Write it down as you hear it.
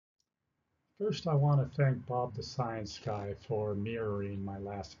First, I want to thank Bob the Science Guy for mirroring my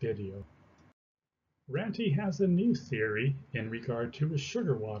last video. Ranty has a new theory in regard to his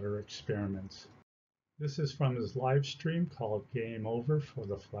sugar water experiments. This is from his live stream called Game Over for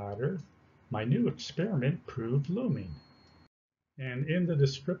the Flat Earth. My new experiment proved looming. And in the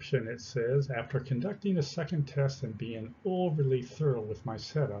description it says, after conducting a second test and being overly thorough with my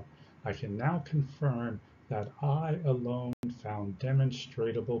setup, I can now confirm that I alone found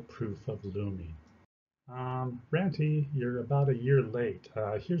demonstrable proof of looming. Ranty, you're about a year late.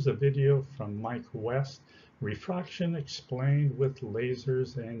 Here's a video from Mike West, Refraction Explained with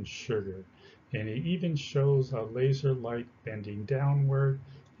Lasers and Sugar. And he even shows a laser light bending downward.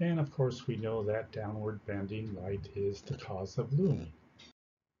 And of course, we know that downward bending light is the cause of looming.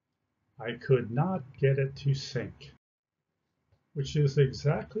 I could not get it to sync, which is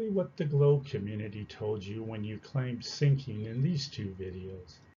exactly what the globe community told you when you claimed syncing in these two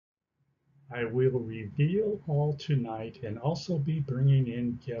videos. I will reveal all tonight and also be bringing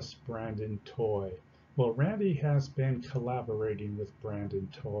in guest Brandon Toy. Well, Ranty has been collaborating with Brandon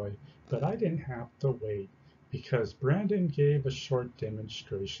Toy, but I didn't have to wait because Brandon gave a short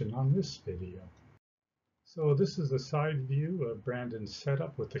demonstration on this video. So this is a side view of Brandon's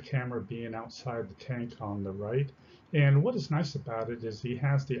setup with the camera being outside the tank on the right. And what is nice about it is he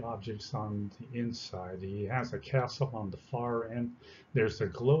has the objects on the inside. He has a castle on the far end. There's a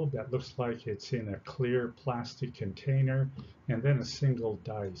globe that looks like it's in a clear plastic container, and then a single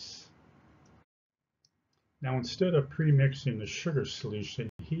dice. Now, instead of pre-mixing the sugar solution,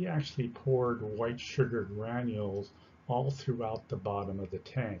 he actually poured white sugar granules all throughout the bottom of the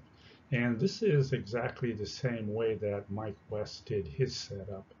tank. And this is exactly the same way that Mike West did his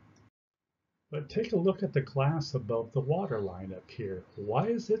setup. But take a look at the glass above the water line up here. Why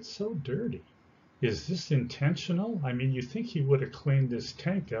is it so dirty? Is this intentional? I mean, you think he would have cleaned this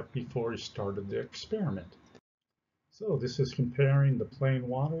tank up before he started the experiment. So this is comparing the plain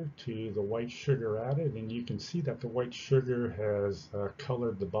water to the white sugar added, and you can see that the white sugar has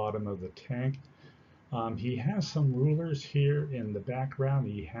colored the bottom of the tank. He has some rulers here in the background.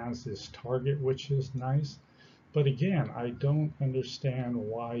 He has this target, which is nice. But again, I don't understand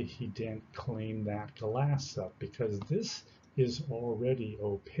why he didn't clean that glass up, because this is already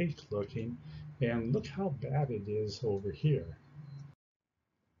opaque looking, and look how bad it is over here.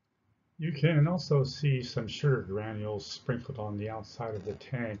 You can also see some sugar granules sprinkled on the outside of the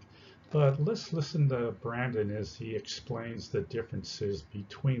tank, but let's listen to Brandon as he explains the differences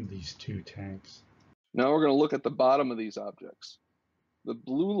between these two tanks. Now we're going to look at the bottom of these objects. The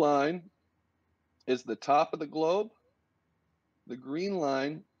blue line is the top of the globe. The green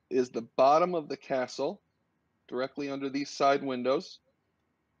line is the bottom of the castle, directly under these side windows.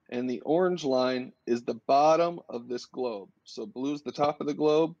 And the orange line is the bottom of this globe. So blue is the top of the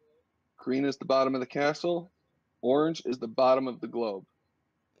globe, green is the bottom of the castle, orange is the bottom of the globe.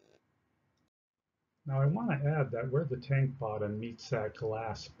 Now I want to add that where the tank bottom meets that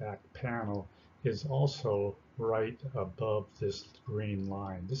glass back panel is also right above this green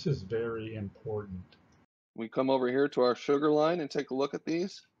line. This is very important. We come over here to our sugar line and take a look at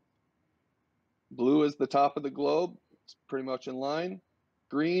these. Blue is the top of the globe. It's pretty much in line.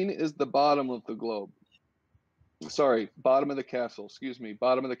 Green is the bottom of the globe. Sorry, bottom of the castle, excuse me,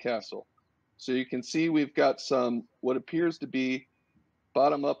 bottom of the castle. So you can see we've got some, what appears to be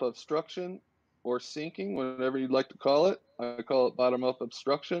bottom-up obstruction or sinking, whatever you'd like to call it. I call it bottom-up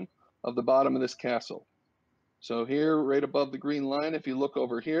obstruction of the bottom of this castle. So here, right above the green line, if you look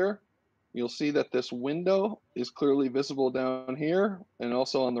over here, you'll see that this window is clearly visible down here and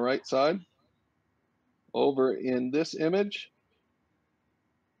also on the right side. Over in this image,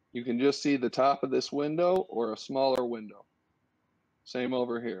 you can just see the top of this window or a smaller window. Same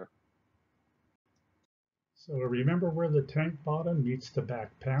over here. So remember where the tank bottom meets the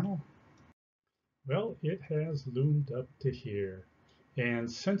back panel? Well, it has loomed up to here.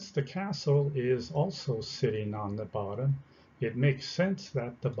 And since the castle is also sitting on the bottom, it makes sense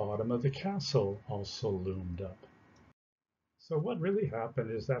that the bottom of the castle also loomed up. So what really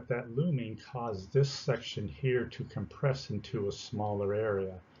happened is that looming caused this section here to compress into a smaller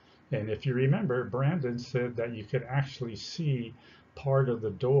area. And if you remember, Brandon said that you could actually see part of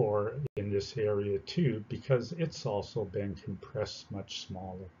the door in this area too, because it's also been compressed much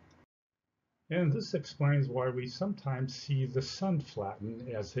smaller. And this explains why we sometimes see the sun flatten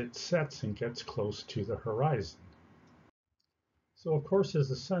as it sets and gets close to the horizon. So of course, as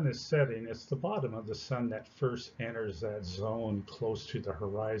the sun is setting, it's the bottom of the sun that first enters that zone close to the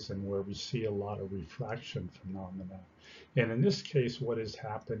horizon where we see a lot of refraction phenomena. And in this case, what is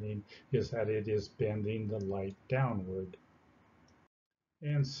happening is that it is bending the light downward.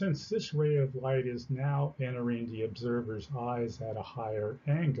 And since this ray of light is now entering the observer's eyes at a higher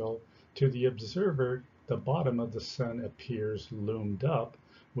angle, to the observer, the bottom of the sun appears loomed up,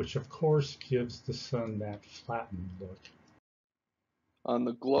 which of course gives the sun that flattened look. On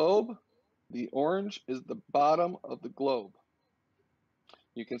the globe, the orange is the bottom of the globe.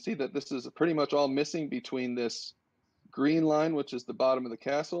 You can see that this is pretty much all missing between this green line, which is the bottom of the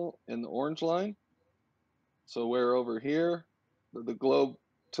castle, and the orange line. So where over here, the globe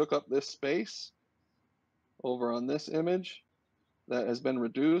took up this space, over on this image, that has been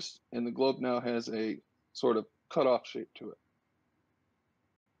reduced, and the globe now has a sort of cut-off shape to it.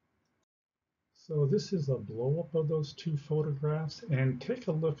 So this is a blow-up of those two photographs, and take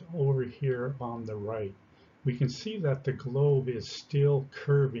a look over here on the right. We can see that the globe is still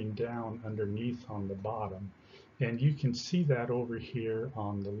curving down underneath on the bottom, and you can see that over here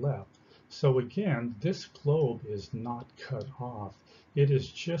on the left. So again, this globe is not cut off. It is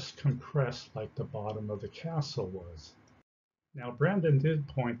just compressed like the bottom of the castle was. Now, Brandon did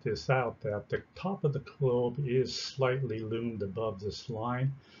point this out, that the top of the globe is slightly loomed above this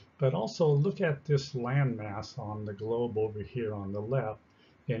line, but also look at this landmass on the globe over here on the left,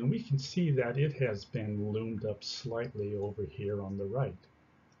 and we can see that it has been loomed up slightly over here on the right.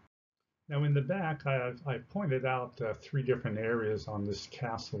 Now in the back, I've pointed out 3 different areas on this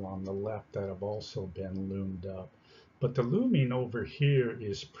castle on the left that have also been loomed up, but the looming over here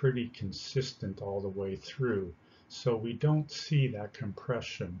is pretty consistent all the way through. So we don't see that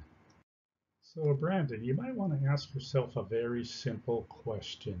compression. So Brandon, you might want to ask yourself a very simple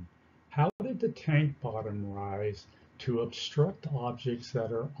question. How did the tank bottom rise to obstruct objects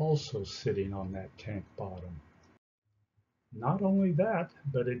that are also sitting on that tank bottom? Not only that,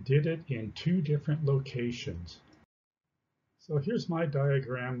 but it did it in 2 different locations. So here's my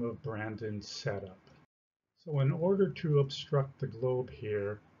diagram of Brandon's setup. So in order to obstruct the globe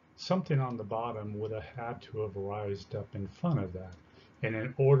here, something on the bottom would have had to have rised up in front of that. And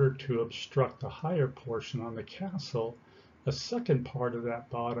in order to obstruct the higher portion on the castle, a second part of that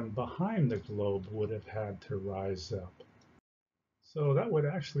bottom behind the globe would have had to rise up. So that would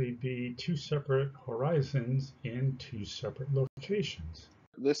actually be 2 separate horizons in 2 separate locations.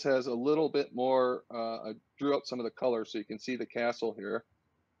 This has a little bit more, I drew out some of the colors so you can see the castle here.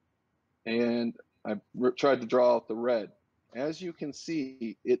 And I tried to draw out the red. As you can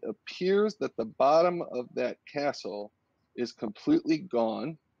see, it appears that the bottom of that castle is completely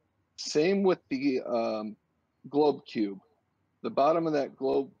gone. Same with the globe cube. The bottom of that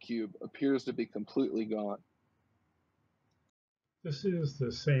globe cube appears to be completely gone. This is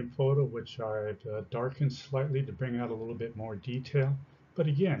the same photo, which I've darkened slightly to bring out a little bit more detail. But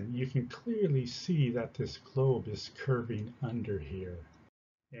again, you can clearly see that this globe is curving under here.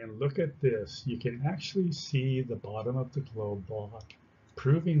 And look at this, you can actually see the bottom of the globe block,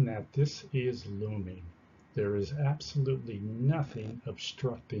 proving that this is looming. There is absolutely nothing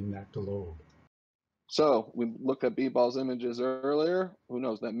obstructing that globe. So we looked at B-Ball's images earlier. Who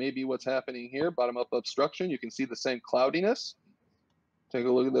knows, that may be what's happening here. Bottom up obstruction, you can see the same cloudiness. Take a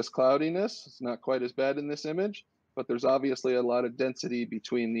look at this cloudiness. It's not quite as bad in this image, but there's obviously a lot of density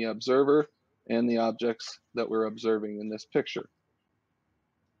between the observer and the objects that we're observing in this picture.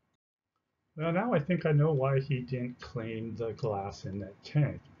 Well, now I think I know why he didn't clean the glass in that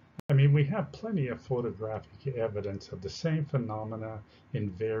tank. I mean, we have plenty of photographic evidence of the same phenomena in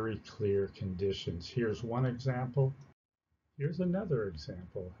very clear conditions. Here's one example. Here's another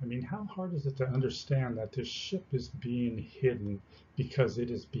example. I mean, how hard is it to understand that this ship is being hidden because it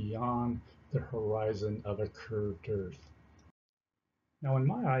is beyond the horizon of a curved Earth? Now, in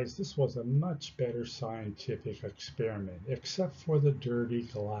my eyes, this was a much better scientific experiment, except for the dirty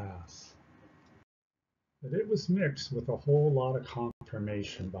glass. But it was mixed with a whole lot of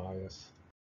confirmation bias.